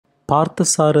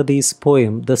Parthasarathy's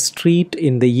poem The Street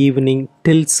in the Evening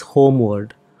Tilts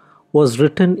Homeward was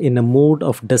written in a mood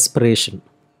of desperation.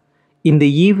 In the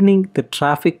evening, the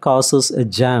traffic causes a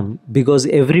jam because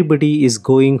everybody is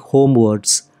going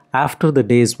homewards after the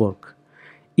day's work.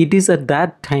 It is at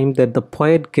that time that the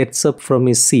poet gets up from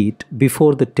his seat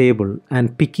before the table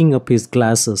and, picking up his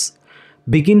glasses,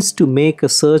 begins to make a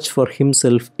search for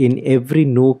himself in every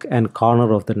nook and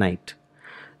corner of the night.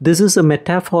 This is a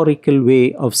metaphorical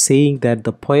way of saying that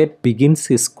the poet begins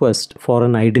his quest for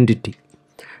an identity,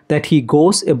 that he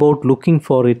goes about looking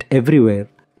for it everywhere,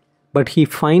 but he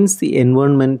finds the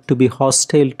environment to be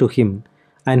hostile to him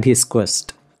and his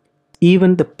quest.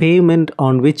 Even the pavement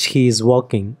on which he is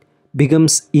walking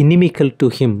becomes inimical to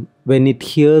him when it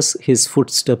hears his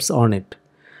footsteps on it.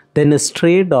 Then a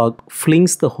stray dog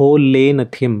flings the whole lane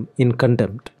at him in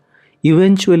contempt.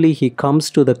 Eventually, he comes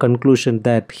to the conclusion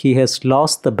that he has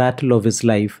lost the battle of his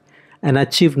life and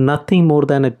achieved nothing more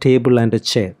than a table and a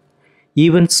chair.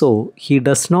 Even so, he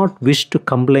does not wish to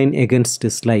complain against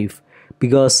his life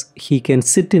because he can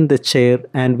sit in the chair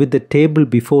and, with the table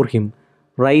before him,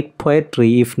 write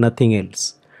poetry if nothing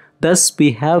else. Thus,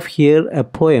 we have here a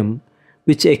poem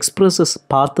which expresses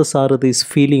Parthasarathy's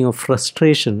feeling of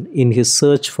frustration in his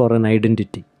search for an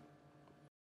identity.